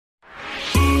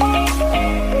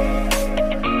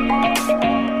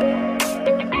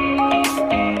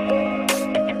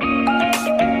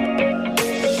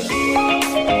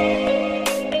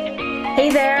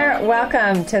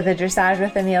Welcome to the Dressage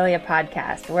with Amelia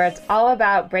podcast, where it's all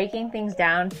about breaking things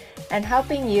down and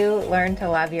helping you learn to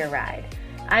love your ride.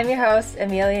 I'm your host,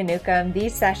 Amelia Newcomb.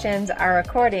 These sessions are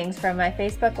recordings from my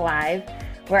Facebook Live,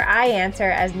 where I answer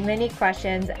as many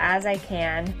questions as I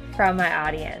can from my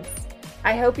audience.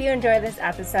 I hope you enjoy this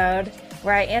episode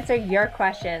where I answer your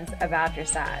questions about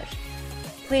dressage.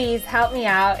 Please help me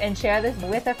out and share this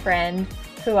with a friend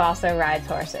who also rides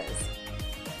horses.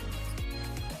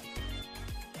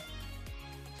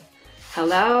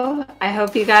 Hello, I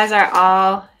hope you guys are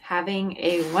all having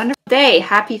a wonderful day.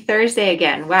 Happy Thursday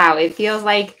again. Wow, it feels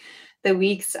like the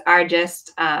weeks are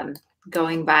just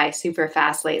going by super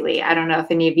fast lately. I don't know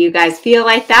if any of you guys feel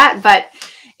like that, but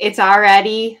it's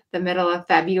already the middle of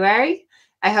February.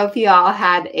 I hope you all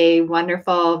had a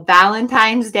wonderful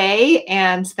Valentine's Day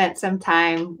and spent some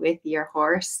time with your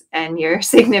horse and your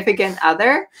significant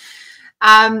other.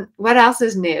 What else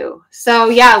is new? So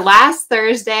yeah, last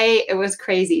Thursday, it was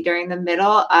crazy. During the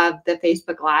middle of the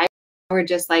Facebook Live, we're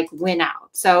just like went out.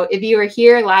 So if you were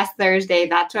here last Thursday,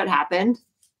 that's what happened.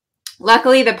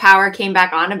 Luckily, the power came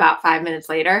back on about 5 minutes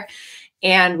later,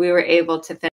 and we were able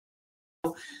to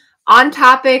finish. On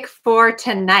topic for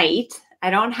tonight, I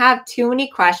don't have too many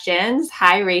questions.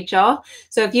 Hi, Rachel.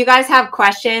 So if you guys have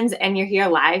questions and you're here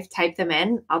live, type them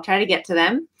in. I'll try to get to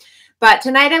them. But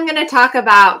tonight I'm going to talk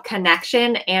about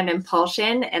connection and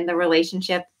impulsion and the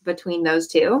relationship between those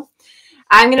two.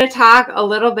 I'm going to talk a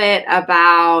little bit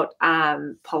about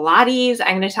Pilates.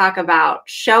 I'm going to talk about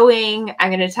showing.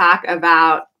 I'm going to talk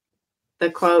about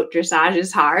the quote, dressage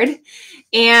is hard.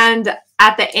 And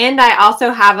at the end, I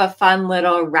also have a fun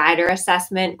little rider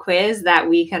assessment quiz that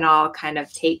we can all kind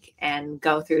of take and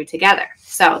go through together.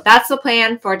 So that's the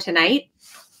plan for tonight.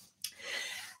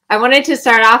 I wanted to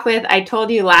start off with, I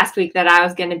told you last week that I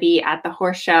was going to be at the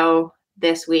horse show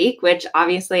this week, which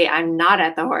obviously I'm not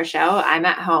at the horse show. I'm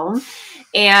at home.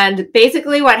 And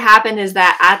basically what happened is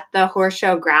that at the horse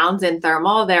show grounds in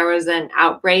Thermal, there was an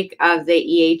outbreak of the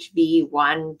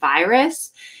EHV1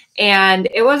 virus. And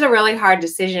it was a really hard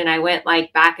decision. I went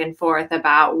like back and forth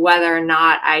about whether or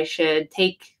not I should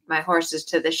take my horses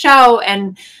to the show.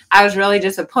 And I was really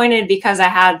disappointed because I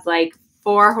had like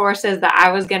 4 horses that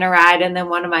I was going to ride, and then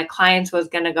one of my clients was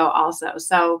going to go also.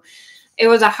 So it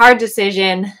was a hard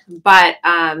decision, but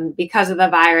because of the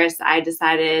virus, I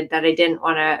decided that I didn't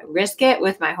want to risk it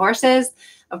with my horses.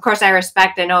 Of course, I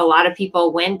know a lot of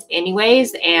people went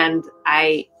anyways, and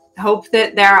I hope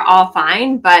that they're all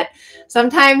fine, but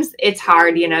sometimes it's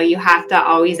hard. You know, you have to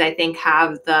always, I think,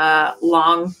 have the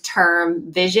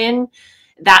long-term vision.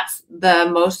 That's the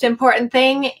most important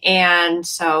thing. And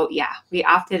so, yeah, we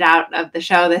opted out of the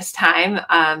show this time,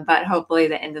 but hopefully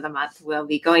the end of the month we'll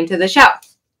be going to the show.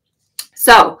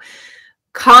 So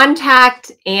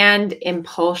contact and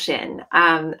impulsion.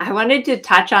 I wanted to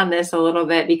touch on this a little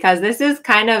bit because this is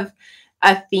kind of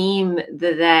a theme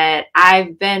that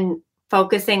I've been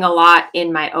focusing a lot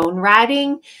in my own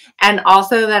riding, and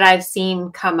also that I've seen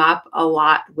come up a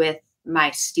lot with my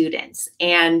students.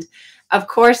 And of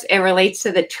course, it relates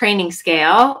to the training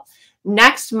scale.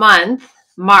 Next month,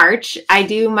 March, I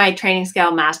do my training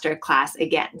scale master class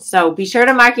again. So be sure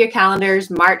to mark your calendars.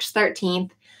 March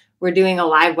 13th, we're doing a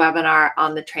live webinar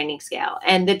on the training scale.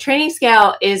 And the training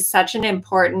scale is such an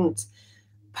important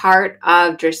part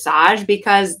of dressage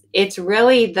because it's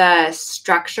really the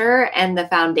structure and the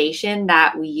foundation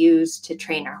that we use to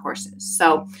train our horses.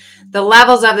 So the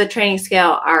levels of the training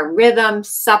scale are rhythm,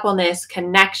 suppleness,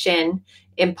 connection,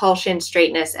 impulsion,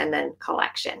 straightness, and then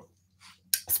collection.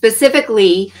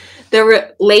 Specifically, the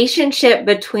relationship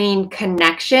between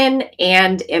connection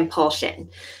and impulsion.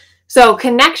 So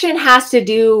connection has to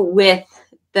do with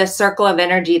the circle of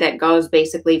energy that goes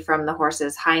basically from the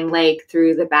horse's hind leg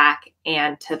through the back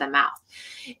and to the mouth.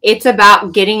 It's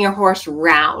about getting your horse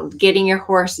round, getting your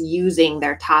horse using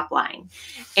their top line.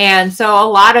 And so a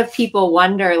lot of people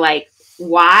wonder, like,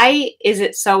 why is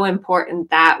it so important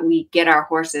that we get our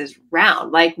horses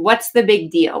round? Like, what's the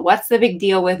big deal? What's the big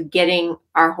deal with getting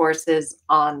our horses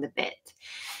on the bit?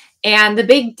 And the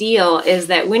big deal is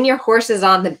that when your horse is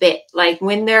on the bit, like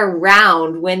when they're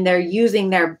round, when they're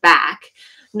using their back,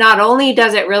 not only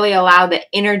does it really allow the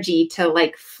energy to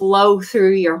like flow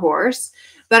through your horse,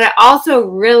 but it also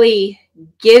really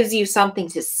gives you something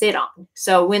to sit on.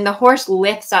 So when the horse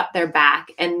lifts up their back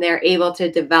and they're able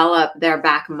to develop their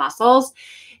back muscles,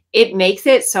 it makes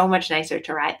it so much nicer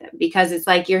to ride them because it's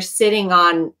like you're sitting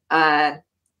on a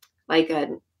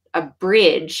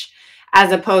bridge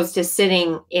as opposed to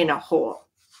sitting in a hole.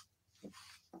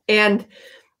 And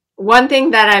one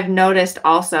thing that I've noticed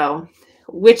also,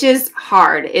 which is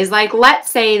hard, is like, let's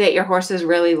say that your horse is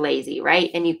really lazy, right?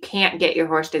 And you can't get your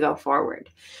horse to go forward.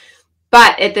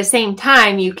 But at the same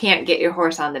time, you can't get your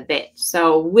horse on the bit.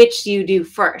 So which do you do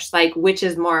first? Like, which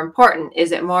is more important?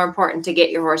 Is it more important to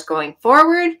get your horse going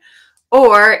forward?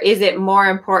 Or is it more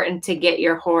important to get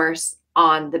your horse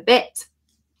on the bit?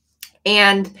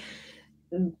 And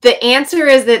the answer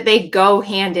is that they go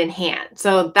hand in hand.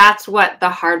 So that's what the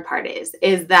hard part is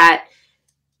that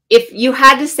if you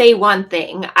had to say one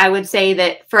thing, I would say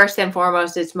that first and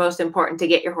foremost, it's most important to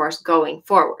get your horse going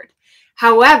forward.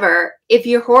 However, if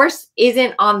your horse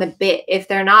isn't on the bit, if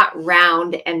they're not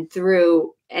round and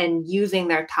through and using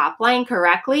their top line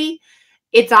correctly,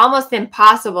 it's almost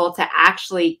impossible to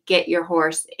actually get your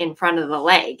horse in front of the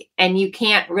leg. And you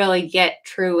can't really get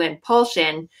true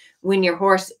impulsion when your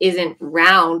horse isn't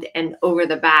round and over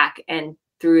the back and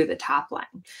through the top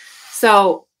line.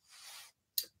 So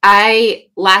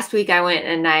last week I went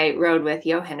and I rode with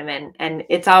Johanneman, and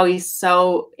it's always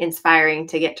so inspiring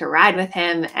to get to ride with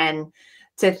him and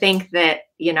to think that,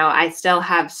 you know, I still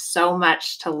have so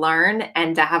much to learn,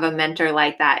 and to have a mentor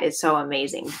like that is so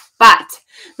amazing. But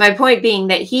my point being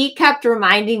that he kept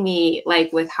reminding me,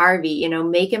 like with Harvey, you know,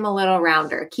 make him a little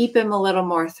rounder, keep him a little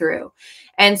more through.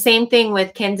 And same thing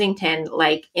with Kensington,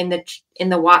 like in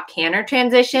the walk canter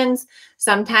transitions,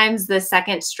 sometimes the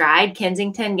second stride,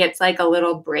 Kensington gets like a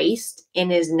little braced in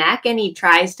his neck and he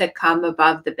tries to come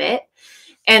above the bit.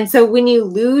 And so when you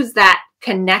lose that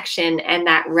connection and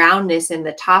that roundness in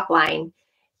the top line,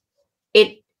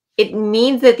 it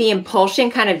means that the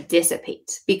impulsion kind of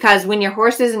dissipates, because when your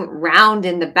horse isn't round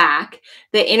in the back,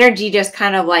 the energy just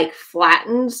kind of like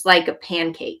flattens like a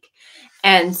pancake.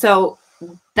 And so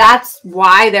that's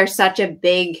why there's such a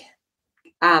big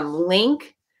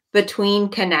link between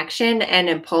connection and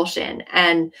impulsion.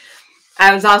 And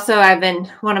I've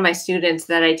been one of my students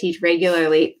that I teach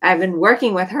regularly. I've been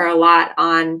working with her a lot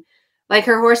on, like,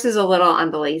 her horse is a little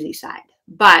on the lazy side.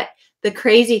 But the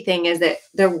crazy thing is that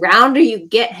the rounder you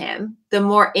get him, the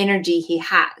more energy he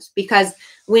has, because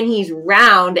when he's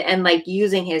round and like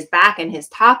using his back and his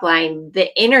top line, the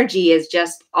energy is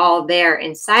just all there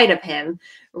inside of him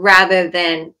rather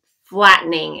than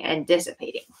flattening and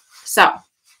dissipating. So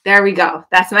there we go.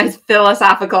 That's my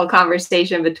philosophical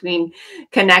conversation between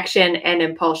connection and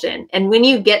impulsion. And when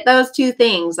you get those two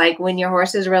things, like when your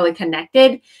horse is really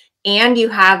connected and you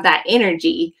have that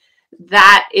energy,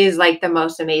 that is like the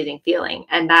most amazing feeling.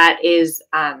 And that is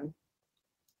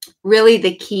really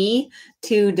the key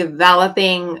to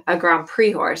developing a Grand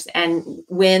Prix horse. And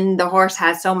when the horse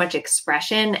has so much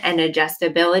expression and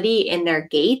adjustability in their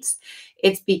gaits,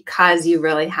 it's because you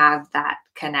really have that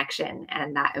connection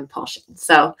and that impulsion.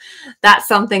 So that's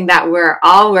something that we're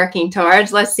all working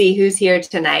towards. Let's see who's here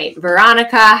tonight.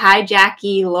 Veronica, hi,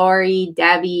 Jackie, Lori,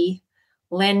 Debbie,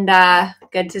 Linda.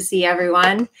 Good to see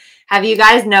everyone. Have you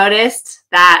guys noticed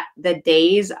that the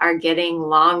days are getting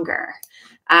longer?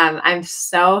 I'm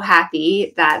so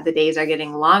happy that the days are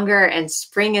getting longer and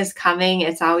spring is coming.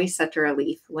 It's always such a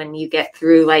relief when you get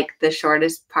through like the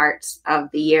shortest parts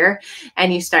of the year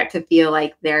and you start to feel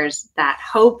like there's that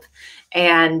hope.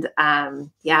 And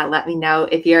yeah, let me know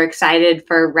if you're excited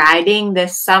for riding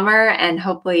this summer and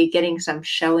hopefully getting some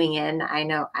showing in. I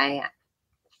know I am.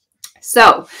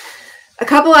 So a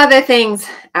couple other things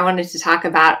I wanted to talk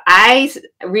about. I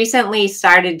recently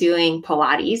started doing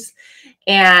Pilates,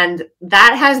 and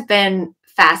that has been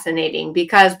fascinating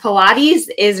because Pilates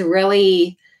is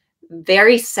really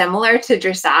very similar to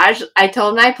dressage. I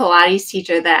told my Pilates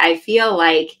teacher that I feel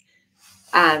like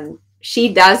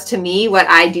she does to me what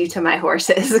I do to my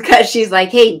horses, because she's like,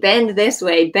 hey, bend this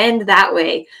way, bend that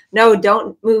way. No,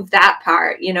 don't move that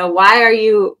part. You know, why are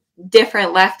you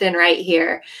different left and right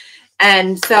here?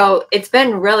 And so it's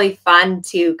been really fun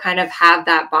to kind of have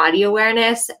that body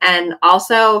awareness and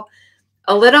also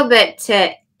a little bit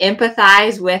to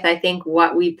empathize with, I think,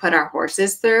 what we put our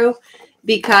horses through,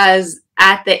 because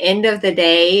at the end of the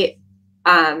day,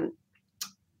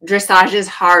 dressage is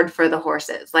hard for the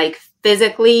horses. Like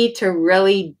physically, to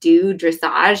really do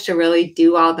dressage, to really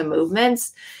do all the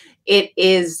movements, it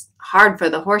is hard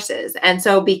for the horses. And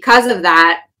so because of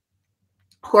that,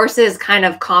 horses kind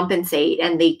of compensate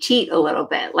and they cheat a little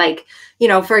bit. Like, you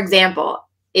know, for example,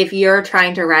 if you're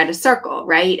trying to ride a circle,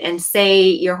 right? And say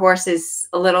your horse is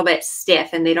a little bit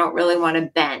stiff and they don't really want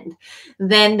to bend,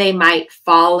 then they might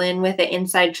fall in with the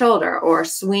inside shoulder or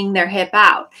swing their hip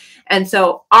out. And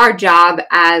so our job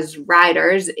as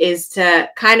riders is to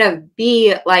kind of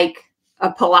be like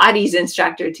a Pilates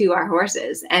instructor to our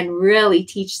horses and really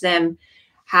teach them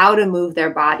how to move their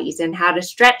bodies and how to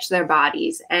stretch their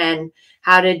bodies and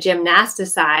how to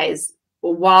gymnasticize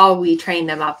while we train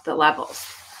them up the levels.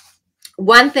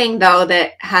 One thing, though,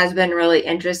 that has been really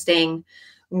interesting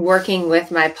working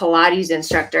with my Pilates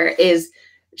instructor is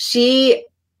she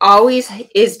always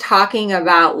is talking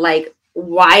about like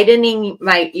widening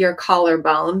your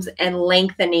collarbones and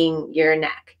lengthening your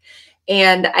neck.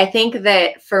 And I think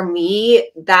that for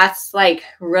me, that's like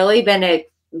really been a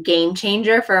game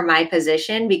changer for my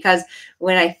position, because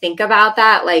when I think about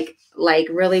that, like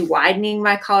really widening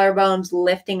my collarbones,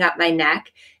 lifting up my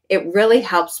neck, it really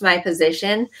helps my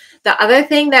position. The other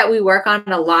thing that we work on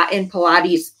a lot in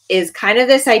Pilates is kind of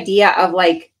this idea of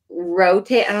like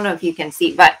rotate. I don't know if you can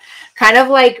see, but kind of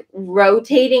like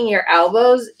rotating your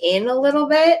elbows in a little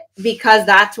bit, because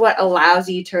that's what allows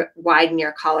you to widen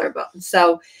your collarbone.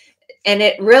 So, and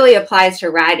it really applies to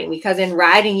riding, because in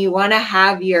riding, you want to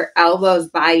have your elbows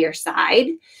by your side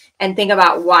and think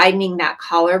about widening that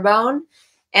collarbone.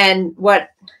 And what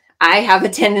I have a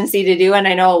tendency to do, and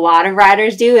I know a lot of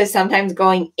riders do, is sometimes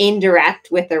going indirect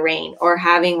with the rein or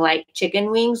having like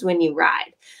chicken wings when you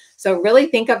ride. So really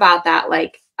think about that,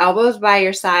 like elbows by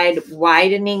your side,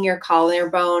 widening your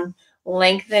collarbone,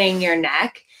 lengthening your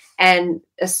neck. And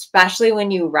especially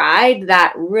when you ride,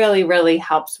 that really, really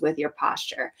helps with your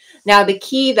posture. Now, the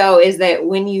key though is that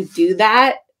when you do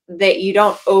that, that you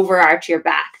don't overarch your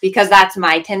back, because that's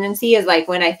my tendency, is like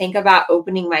when I think about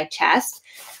opening my chest,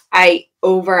 I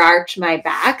overarch my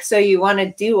back. So you want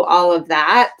to do all of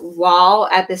that while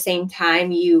at the same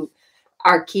time you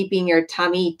are keeping your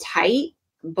tummy tight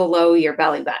below your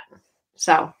belly button.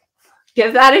 So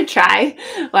give that a try.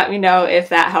 Let me know if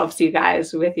that helps you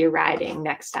guys with your riding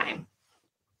next time.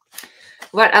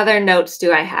 What other notes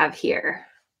do I have here?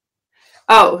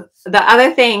 Oh, the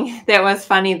other thing that was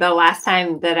funny the last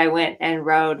time that I went and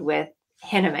rode with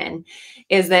Hinneman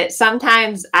is that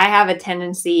sometimes I have a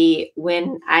tendency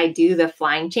when I do the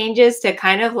flying changes to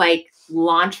kind of like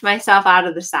launch myself out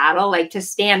of the saddle, like to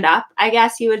stand up, I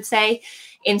guess you would say,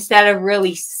 instead of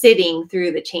really sitting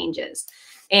through the changes.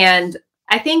 And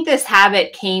I think this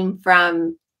habit came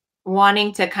from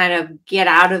wanting to kind of get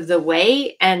out of the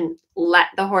way and let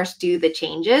the horse do the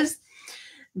changes.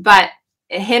 But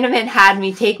Hinneman had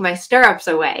me take my stirrups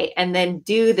away and then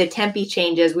do the tempi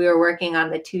changes. We were working on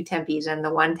the 2 tempis and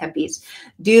the 1 tempis,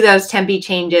 do those tempi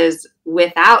changes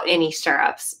without any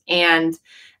stirrups. And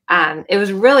it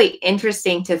was really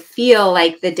interesting to feel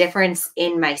like the difference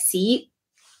in my seat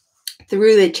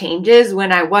through the changes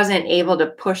when I wasn't able to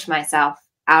push myself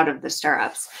out of the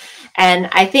stirrups. And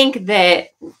I think that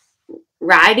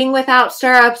riding without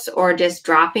stirrups or just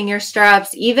dropping your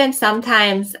stirrups, even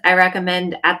sometimes I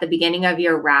recommend at the beginning of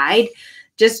your ride,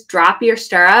 just drop your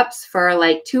stirrups for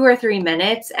like 2 or 3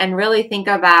 minutes and really think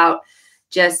about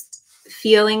just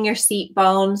feeling your seat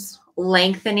bones,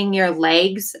 lengthening your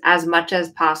legs as much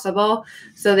as possible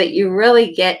so that you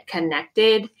really get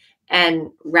connected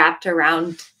and wrapped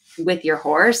around with your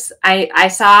horse. I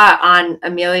saw on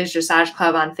Amelia's Dressage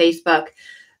Club on Facebook,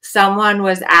 someone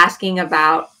was asking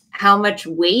about how much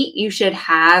weight you should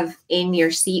have in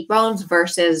your seat bones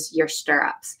versus your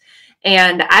stirrups.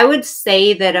 And I would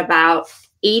say that about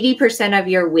 80% of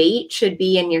your weight should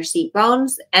be in your seat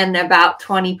bones and about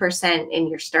 20% in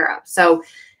your stirrups. So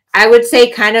I would say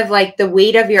kind of like the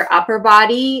weight of your upper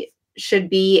body should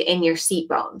be in your seat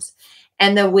bones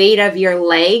and the weight of your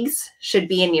legs should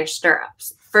be in your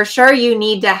stirrups. For sure, you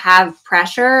need to have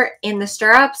pressure in the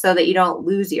stirrup so that you don't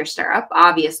lose your stirrup,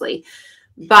 obviously.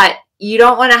 But you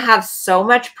don't want to have so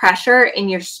much pressure in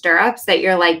your stirrups that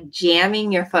you're like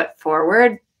jamming your foot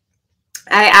forward.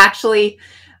 I actually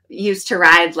used to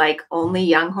ride like only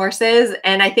young horses.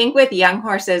 And I think with young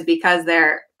horses, because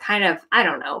they're kind of, I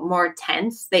don't know, more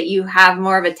tense, that you have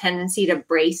more of a tendency to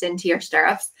brace into your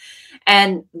stirrups.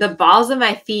 And the balls of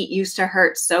my feet used to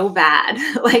hurt so bad,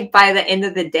 like by the end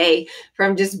of the day,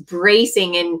 from just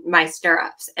bracing in my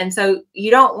stirrups. And so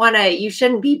you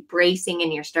shouldn't be bracing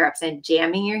in your stirrups and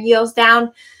jamming your heels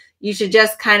down. You should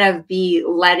just kind of be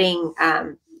letting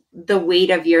the weight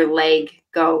of your leg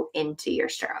go into your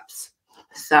stirrups.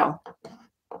 So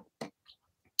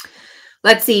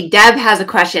let's see. Deb has a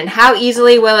question. How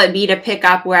easily will it be to pick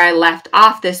up where I left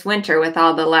off this winter with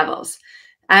all the levels?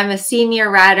 I'm a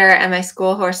senior rider and my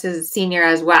school horse is a senior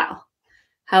as well.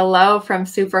 Hello from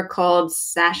super cold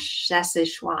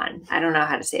Saskatchewan. I don't know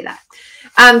how to say that.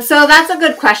 So that's a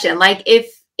good question. Like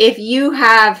if you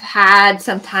have had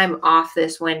some time off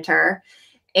this winter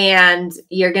and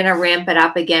you're going to ramp it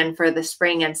up again for the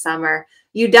spring and summer,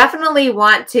 you definitely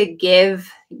want to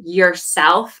give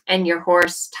yourself and your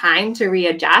horse time to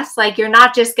readjust. Like you're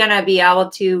not just going to be able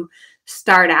to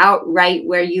start out right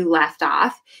where you left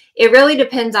off. It really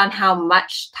depends on how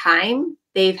much time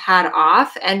they've had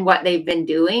off and what they've been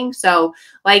doing. So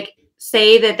like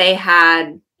say that they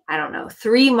had, I don't know,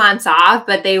 3 months off,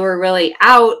 but they were really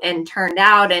out and turned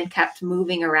out and kept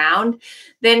moving around,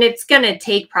 then it's going to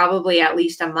take probably at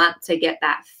least a month to get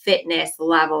that fitness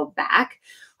level back.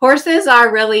 Horses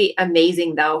are really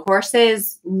amazing though.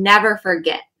 Horses never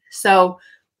forget. So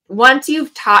once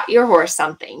you've taught your horse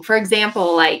something, for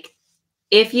example, like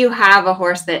if you have a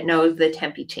horse that knows the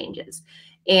tempi changes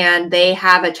and they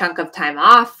have a chunk of time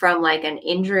off from like an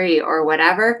injury or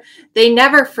whatever, they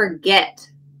never forget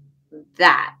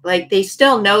that. Like they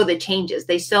still know the changes.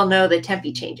 They still know the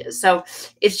tempi changes. So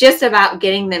it's just about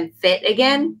getting them fit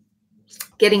again,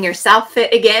 getting yourself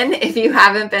fit again if you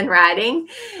haven't been riding,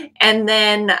 and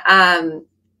then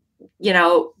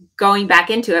going back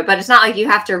into it. But it's not like you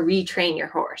have to retrain your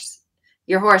horse.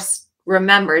 Your horse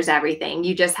remembers everything.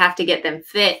 You just have to get them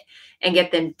fit and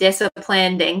get them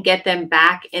disciplined and get them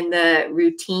back in the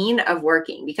routine of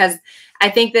working. Because I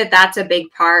think that that's a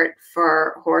big part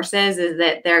for horses, is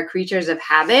that they're creatures of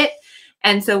habit.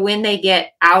 And so when they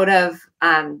get out of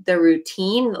the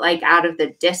routine, like out of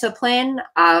the discipline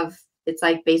of, it's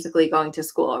like basically going to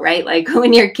school, right? Like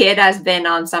when your kid has been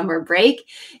on summer break,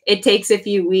 it takes a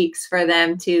few weeks for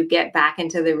them to get back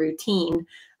into the routine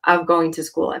of going to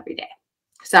school every day.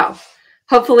 So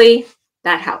hopefully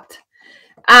that helped.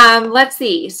 Let's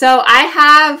see. So I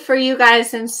have for you guys,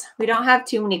 since we don't have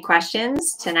too many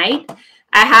questions tonight,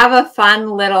 I have a fun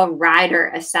little rider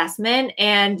assessment,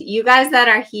 and you guys that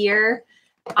are here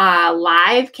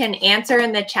live can answer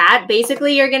in the chat.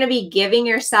 Basically, you're going to be giving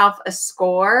yourself a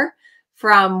score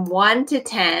from 1 to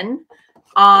 10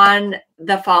 on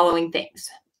the following things.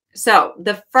 So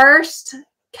the first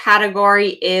category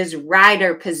is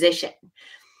rider position.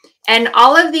 And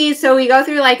all of these, so we go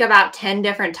through like about 10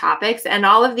 different topics, and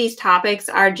all of these topics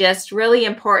are just really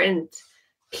important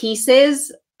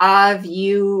pieces of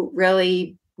you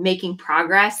really making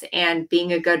progress and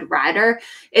being a good rider.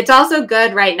 It's also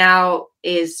good right now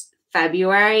is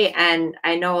February, and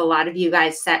I know a lot of you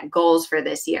guys set goals for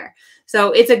this year.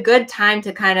 So it's a good time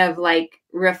to kind of like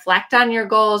reflect on your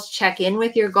goals, check in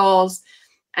with your goals.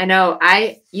 I know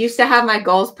I used to have my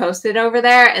goals posted over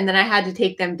there, and then I had to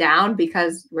take them down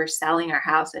because we're selling our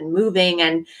house and moving.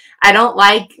 And I don't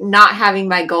like not having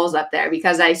my goals up there,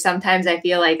 because sometimes I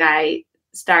feel like I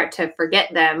start to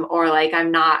forget them, or like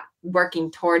I'm not working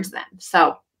towards them.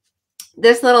 So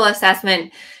this little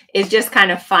assessment is just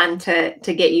kind of fun to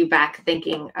get you back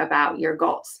thinking about your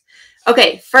goals.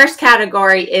 Okay, first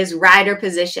category is rider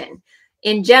position.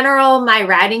 In general, my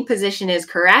riding position is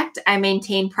correct. I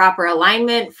maintain proper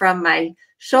alignment from my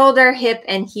shoulder, hip,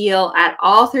 and heel at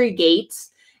all 3 gaits,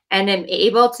 and am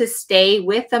able to stay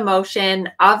with the motion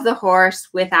of the horse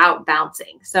without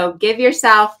bouncing. So give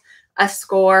yourself a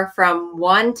score from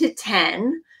 1 to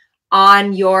 10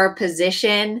 on your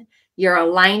position, your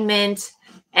alignment,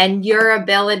 and your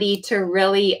ability to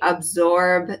really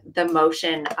absorb the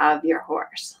motion of your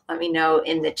horse. Let me know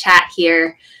in the chat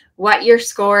here what your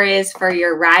score is for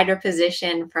your rider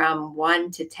position from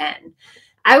 1 to 10.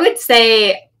 I would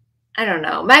say, I don't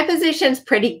know, my position's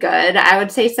pretty good. I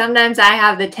would say sometimes I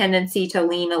have the tendency to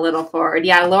lean a little forward.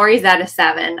 Yeah, Lori's at a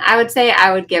 7. I would say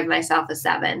I would give myself a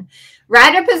 7.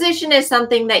 Rider position is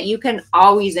something that you can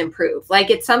always improve. Like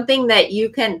it's something that you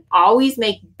can always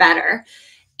make better.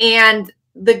 And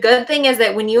the good thing is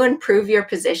that when you improve your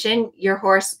position, your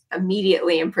horse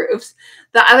immediately improves.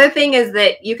 The other thing is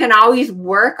that you can always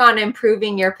work on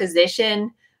improving your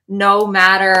position no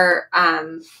matter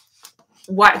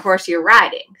what horse you're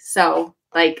riding. So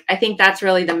like, I think that's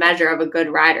really the measure of a good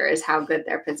rider, is how good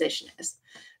their position is.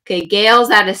 Okay,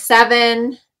 Gail's at a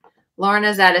 7.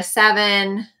 Lorna's at a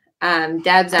 7.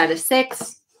 Deb's at a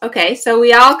 6. Okay, so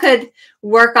we all could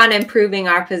work on improving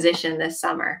our position this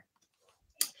summer.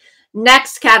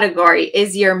 Next category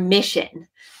is your mission.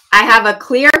 I have a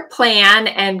clear plan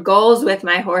and goals with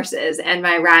my horses and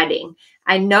my riding.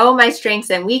 I know my strengths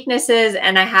and weaknesses,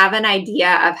 and I have an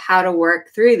idea of how to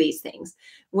work through these things.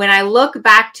 When I look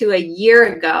back to a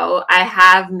year ago, I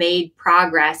have made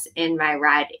progress in my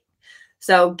riding.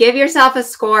 So give yourself a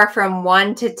score from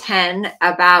 1 to 10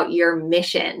 about your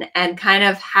mission and kind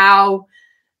of how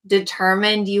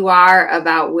determined you are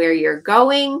about where you're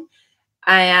going,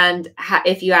 and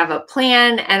if you have a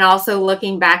plan, and also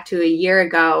looking back to a year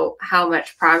ago, how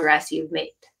much progress you've made.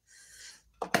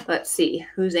 Let's see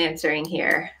who's answering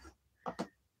here.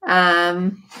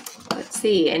 Let's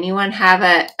see. Anyone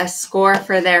have a score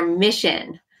for their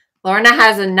mission? Lorna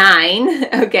has a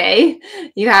 9. Okay.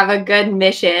 You have a good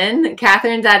mission.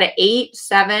 Catherine's at an 8,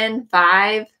 7,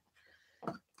 5.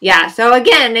 Yeah. So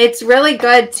again, it's really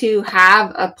good to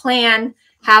have a plan,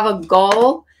 have a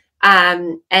goal,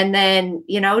 and then,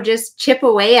 just chip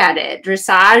away at it.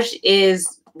 Dressage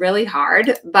is really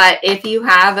hard. But if you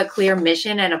have a clear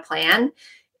mission and a plan,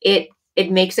 it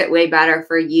makes it way better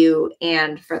for you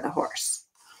and for the horse.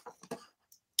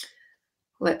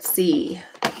 Let's see.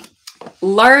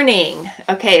 Learning.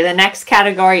 Okay, the next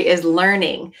category is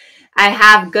learning. I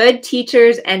have good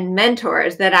teachers and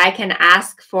mentors that I can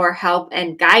ask for help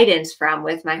and guidance from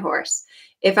with my horse.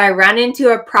 If I run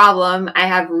into a problem, I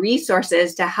have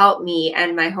resources to help me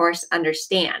and my horse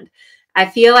understand. I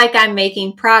feel like I'm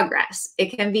making progress.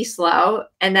 It can be slow,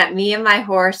 and that me and my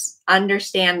horse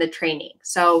understand the training.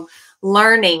 So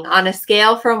learning on a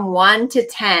scale from 1 to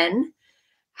 10,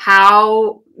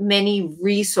 how many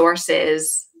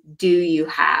resources do you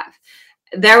have?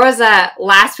 There was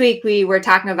last week we were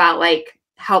talking about like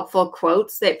helpful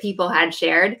quotes that people had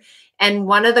shared. And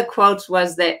one of the quotes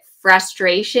was that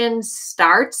frustration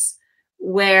starts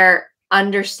where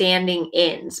understanding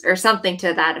ends, or something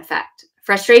to that effect.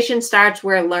 Frustration starts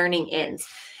where learning ends.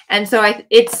 And so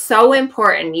it's so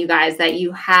important, you guys, that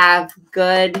you have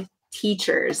good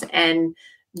teachers and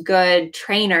good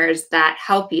trainers that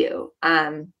help you.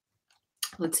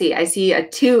 Let's see. I see a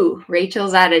 2.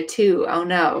 Rachel's at a 2. Oh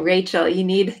no, Rachel, you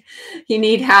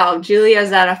need help.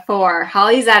 Julia's at a 4.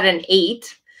 Holly's at an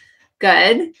 8.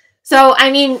 Good. So,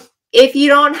 I mean, if you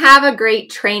don't have a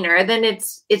great trainer, then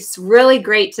it's really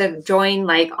great to join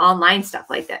like online stuff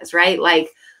like this, right? Like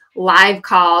live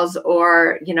calls,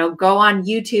 or, go on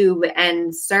YouTube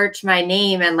and search my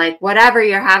name, and like whatever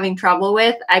you're having trouble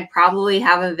with, I probably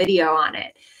have a video on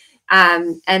it.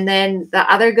 And then the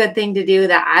other good thing to do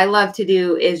that I love to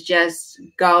do is just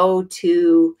go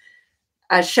to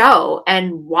a show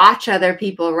and watch other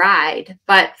people ride.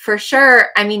 But for sure,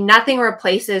 I mean, nothing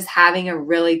replaces having a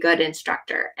really good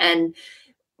instructor. And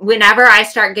whenever I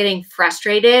start getting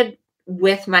frustrated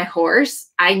with my horse,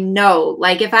 I know,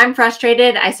 like if I'm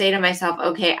frustrated, I say to myself,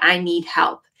 okay, I need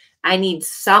help. I need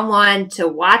someone to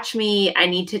watch me. I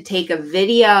need to take a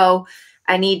video.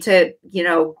 I need to,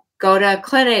 go to a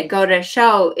clinic, go to a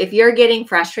show. If you're getting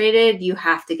frustrated, you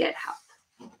have to get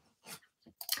help.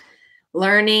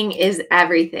 Learning is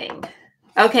everything.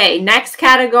 Okay, next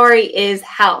category is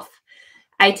health.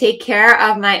 I take care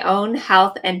of my own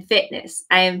health and fitness.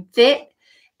 I am fit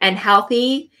and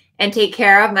healthy and take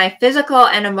care of my physical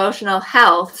and emotional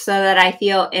health so that I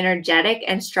feel energetic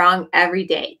and strong every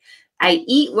day. I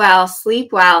eat well,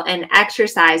 sleep well, and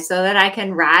exercise so that I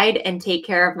can ride and take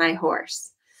care of my horse.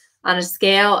 On a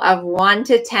scale of 1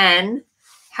 to 10,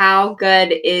 how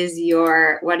good is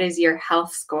what is your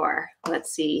health score?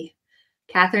 Let's see.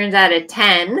 Catherine's at a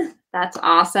 10. That's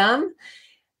awesome.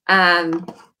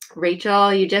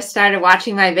 Rachel, you just started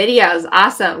watching my videos.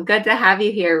 Awesome. Good to have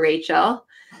you here, Rachel.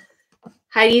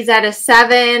 Heidi's at a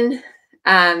 7.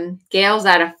 Gail's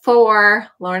at a 4.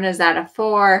 Lorna's at a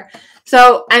 4.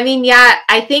 So, I mean, yeah,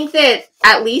 I think that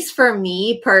at least for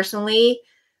me personally,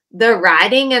 the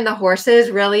riding and the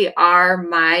horses really are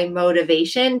my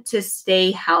motivation to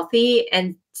stay healthy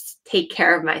and take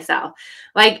care of myself.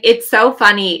 Like, it's so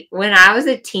funny. When I was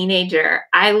a teenager,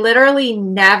 I literally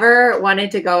never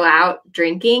wanted to go out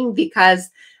drinking because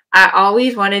I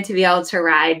always wanted to be able to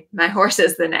ride my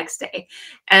horses the next day.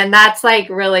 And that's like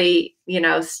really,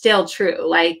 still true.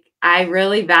 Like, I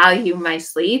really value my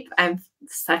sleep. I'm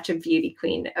such a beauty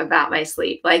queen about my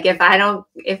sleep. Like if I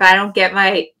don't get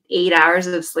my 8 hours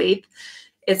of sleep,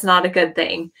 it's not a good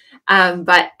thing.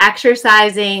 But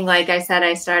exercising, like I said,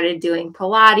 I started doing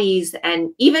Pilates,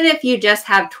 and even if you just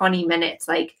have 20 minutes,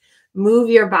 like move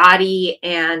your body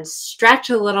and stretch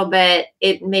a little bit,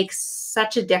 it makes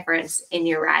such a difference in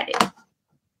your riding.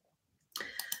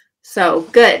 So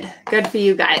good for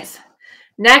you guys.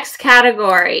 Next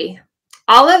category.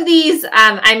 All of these,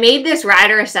 I made this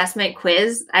rider assessment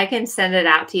quiz. I can send it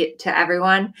out to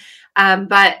everyone.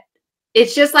 But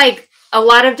it's just like a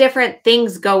lot of different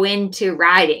things go into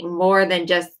riding more than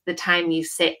just the time you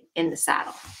sit in the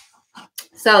saddle.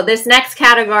 So this next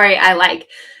category I like.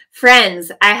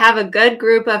 Friends. I have a good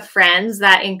group of friends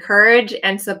that encourage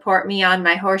and support me on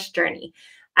my horse journey.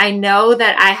 I know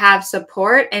that I have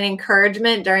support and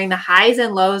encouragement during the highs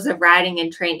and lows of riding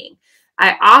and training.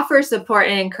 I offer support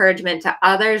and encouragement to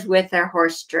others with their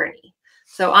horse journey.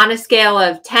 So on a scale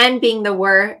of 1 being the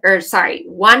worst,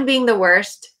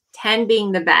 10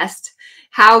 being the best,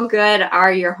 how good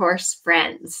are your horse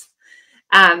friends?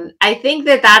 I think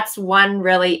that that's one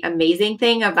really amazing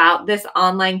thing about this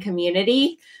online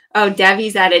community. Oh,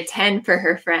 Debbie's at a 10 for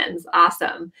her friends.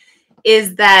 Awesome.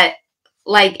 Is that,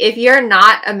 like, if you're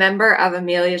not a member of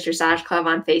Amelia's Dressage Club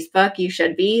on Facebook, you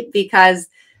should be, because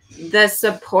the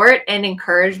support and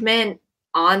encouragement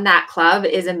on that club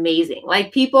is amazing.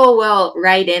 Like, people will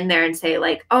write in there and say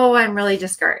like, oh, I'm really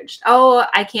discouraged. Oh,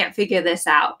 I can't figure this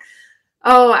out.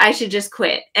 oh, I should just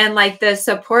quit. And like the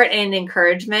support and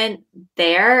encouragement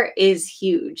there is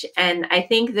huge. And I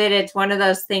think that it's one of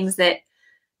those things that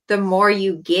the more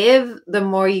you give, the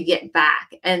more you get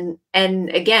back. And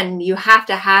again, you have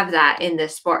to have that in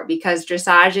this sport because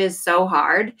dressage is so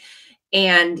hard,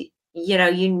 and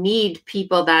you need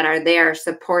people that are there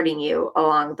supporting you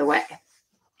along the way.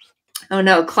 Oh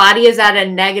no, Claudia's at a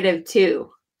 -2.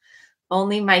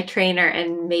 Only my trainer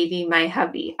and maybe my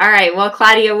hubby. All right. Well,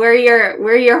 Claudia, we're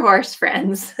your horse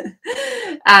friends.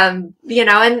 And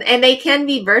they can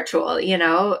be virtual.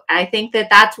 I think that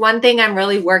that's one thing I'm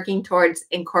really working towards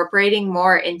incorporating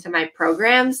more into my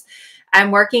programs.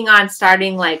 I'm working on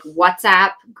starting like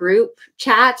WhatsApp group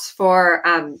chats for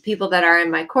people that are in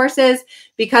my courses,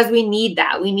 because we need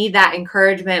that. We need that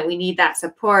encouragement. We need that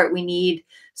support. We need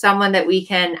someone that we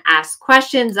can ask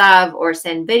questions of or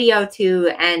send video to,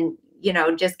 and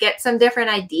just get some different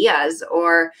ideas,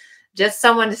 or just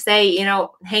someone to say,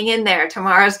 hang in there,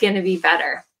 tomorrow's going to be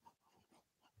better.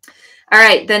 All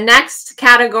right. The next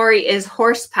category is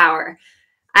horsepower.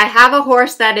 I have a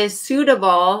horse that is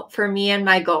suitable for me and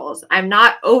my goals. I'm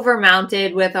not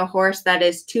overmounted with a horse that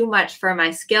is too much for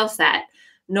my skill set,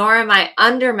 nor am I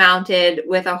undermounted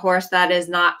with a horse that is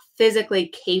not physically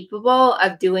capable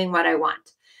of doing what I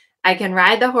want. I can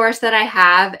ride the horse that I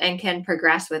have and can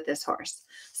progress with this horse.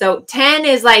 So 10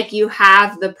 is like you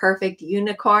have the perfect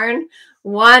unicorn.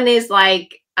 1 is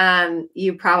like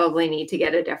you probably need to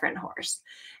get a different horse.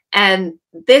 And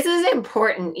this is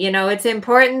important. It's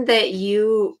important that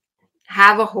you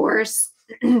have a horse.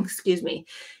 Excuse me.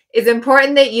 It's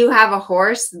important that you have a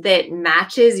horse that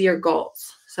matches your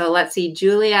goals. So let's see.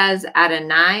 Julia's at a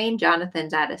 9.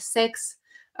 Jonathan's at a 6.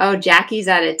 Oh, Jackie's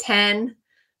at a 10.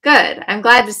 Good. I'm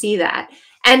glad to see that.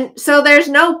 And so there's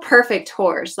no perfect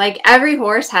horse. Like every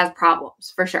horse has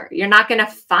problems for sure. You're not going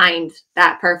to find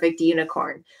that perfect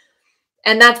unicorn.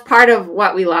 And that's part of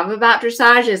what we love about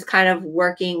dressage, is kind of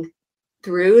working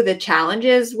through the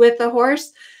challenges with the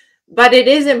horse. But it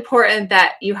is important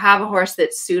that you have a horse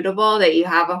that's suitable, that you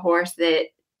have a horse that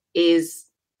is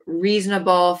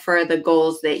reasonable for the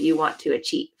goals that you want to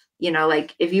achieve.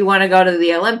 Like if you want to go to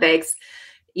the Olympics,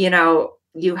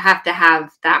 you have to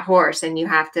have that horse and you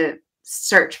have to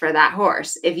search for that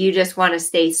horse. If you just want to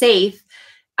stay safe,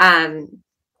 then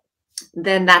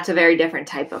that's a very different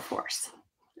type of horse.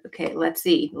 Okay, let's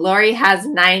see. Lori has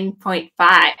 9.5.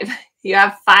 You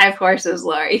have 5 horses,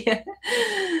 Lori.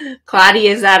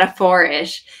 Claudia is at a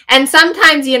 4-ish. And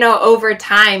sometimes, over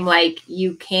time, like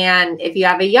you can, if you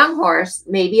have a young horse,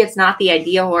 maybe it's not the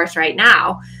ideal horse right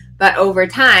now, but over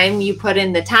time, you put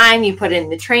in the time, you put in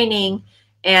the training,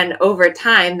 and over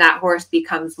time, that horse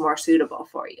becomes more suitable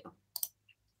for you.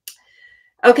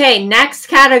 Okay, next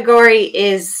category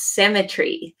is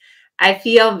symmetry. I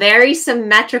feel very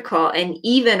symmetrical and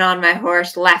even on my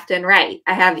horse left and right.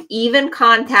 I have even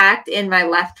contact in my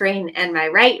left rein and my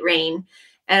right rein,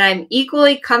 and I'm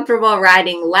equally comfortable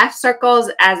riding left circles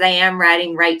as I am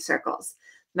riding right circles.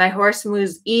 My horse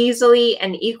moves easily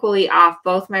and equally off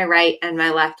both my right and my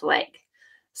left leg.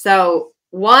 So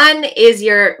 1 is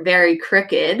you're very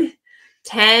crooked.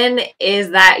 10 is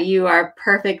that you are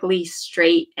perfectly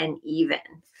straight and even.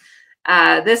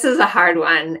 This is a hard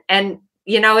one. And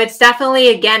it's definitely,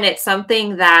 again, it's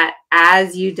something that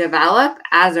as you develop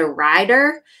as a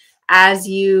rider, as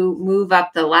you move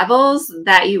up the levels,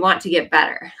 that you want to get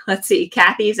better. Let's see.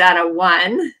 Kathy's at a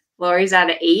 1. Lori's at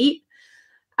an 8.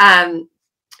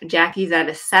 Jackie's at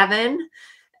a 7.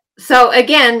 So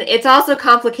again, it's also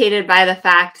complicated by the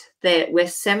fact that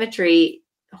with symmetry,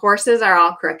 horses are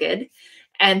all crooked.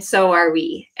 And so are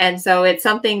we. And so it's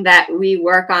something that we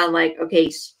work on, like,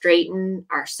 okay, straighten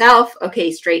ourselves.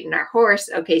 Okay, straighten our horse.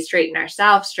 Okay, straighten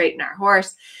ourselves, straighten our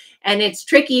horse. And it's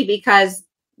tricky because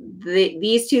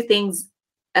these two things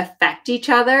affect each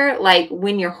other. Like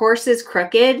when your horse is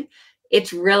crooked,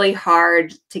 it's really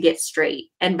hard to get straight,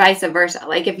 and vice versa.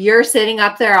 Like if you're sitting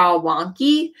up there all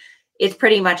wonky, it's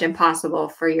pretty much impossible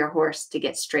for your horse to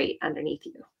get straight underneath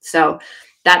you. So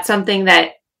that's something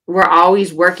that we're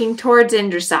always working towards in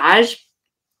dressage.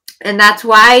 And that's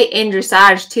why in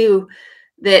dressage too,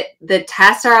 that the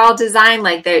tests are all designed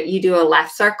like that. You do a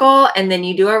left circle and then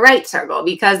you do a right circle,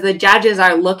 because the judges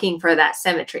are looking for that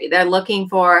symmetry. They're looking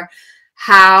for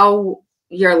how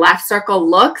your left circle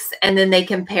looks, and then they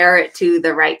compare it to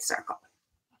the right circle.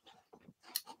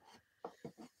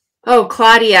 Oh,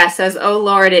 Claudia says, oh,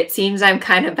 Lord, it seems I'm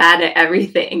kind of bad at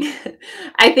everything.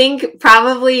 I think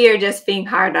probably you're just being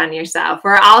hard on yourself.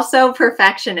 We're also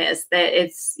perfectionists, that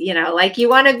it's, like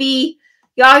you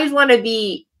always want to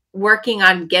be working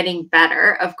on getting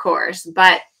better, of course,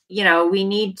 but, we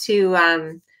need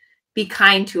to be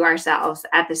kind to ourselves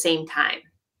at the same time.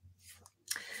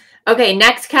 Okay,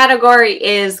 next category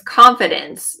is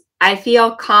confidence. I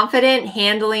feel confident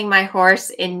handling my horse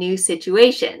in new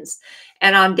situations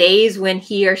and on days when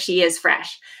he or she is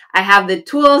fresh. I have the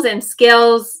tools and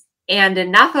skills and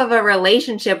enough of a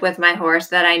relationship with my horse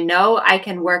that I know I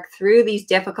can work through these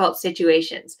difficult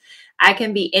situations. I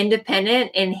can be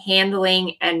independent in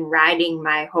handling and riding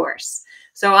my horse.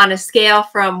 So on a scale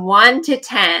from 1 to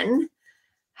 10,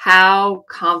 how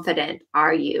confident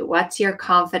are you? What's your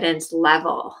confidence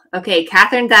level? Okay,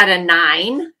 Catherine's at a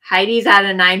 9. Heidi's at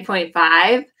a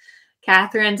 9.5.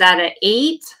 Catherine's at an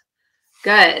 8.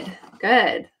 Good.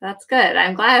 That's good.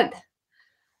 I'm glad.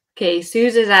 Okay,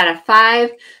 Suze is at a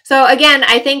 5. So again,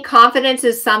 I think confidence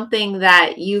is something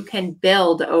that you can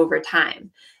build over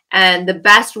time. And the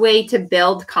best way to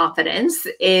build confidence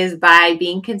is by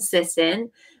being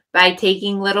consistent, by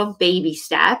taking little baby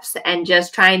steps and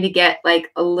just trying to get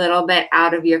like a little bit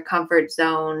out of your comfort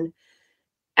zone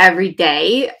every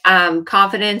day.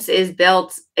 Confidence is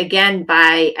built again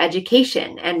by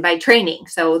education and by training.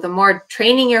 So the more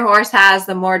training your horse has,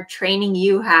 the more training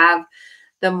you have,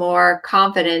 the more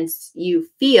confidence you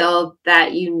feel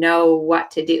that you know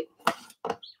what to do.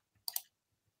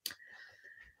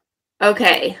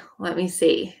 Okay, let me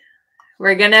see.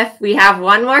 We have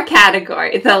one more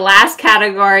category. The last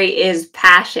category is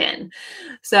passion.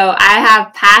 So I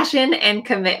have passion and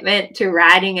commitment to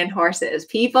riding and horses.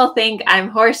 People think I'm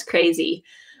horse crazy.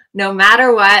 No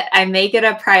matter what, I make it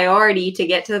a priority to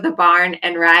get to the barn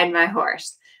and ride my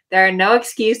horse. There are no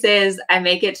excuses. I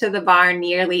make it to the barn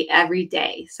nearly every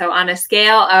day. So on a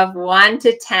scale of 1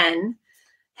 to 10,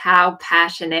 how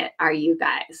passionate are you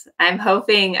guys? I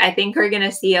think we're going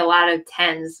to see a lot of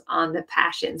 10s on the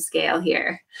passion scale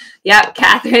here. Yep,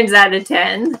 Catherine's at a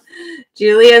 10.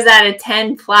 Julia's at a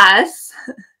 10 plus.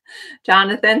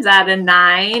 Jonathan's at a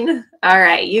 9. All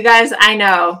right, you guys, I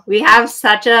know we have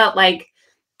such a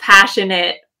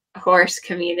passionate horse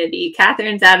community.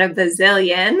 Catherine's at a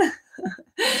bazillion.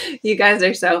 You guys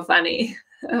are so funny.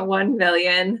 1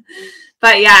 million.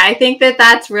 But yeah, I think that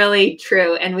that's really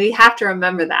true. And we have to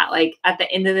remember that, at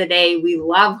the end of the day, we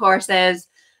love horses.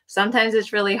 Sometimes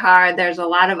it's really hard. There's a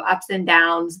lot of ups and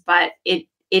downs, but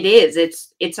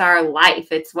it's our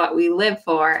life. It's what we live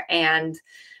for. And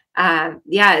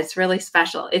it's really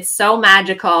special. It's so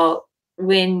magical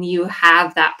when you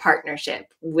have that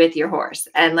partnership with your horse.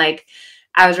 And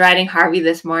I was riding Harvey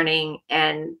this morning,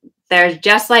 and there's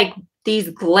just these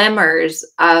glimmers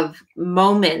of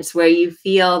moments where you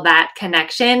feel that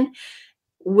connection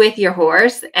with your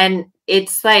horse. And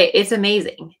it's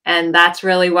amazing. And that's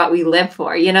really what we live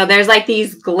for. There's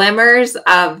these glimmers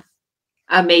of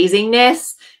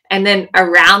amazingness. And then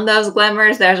around those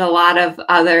glimmers, there's a lot of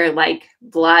other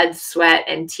blood, sweat,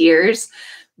 and tears.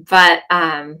 But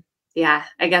I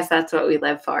guess that's what we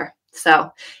live for.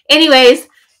 So anyways,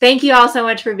 thank you all so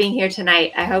much for being here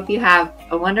tonight. I hope you have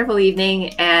a wonderful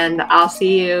evening, and I'll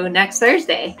see you next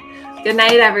Thursday. Good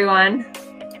night, everyone.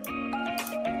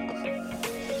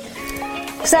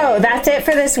 So that's it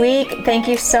for this week. Thank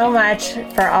you so much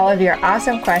for all of your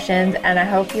awesome questions, and I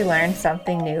hope you learned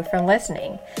something new from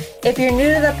listening. If you're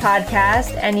new to the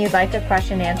podcast and you'd like a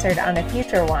question answered on a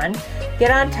future one,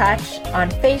 get on touch on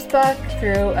Facebook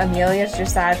through Amelia's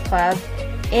Dressage Club,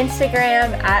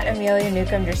 Instagram at Amelia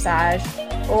Newcomb Dressage,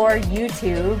 or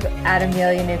YouTube at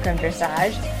Amelia Newcomb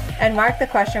Dressage, and mark the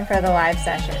question for the live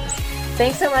sessions.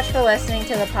 Thanks so much for listening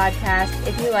to the podcast.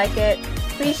 If you like it,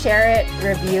 please share it,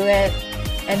 review it,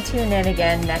 and tune in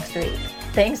again next week.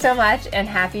 Thanks so much, and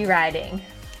happy riding.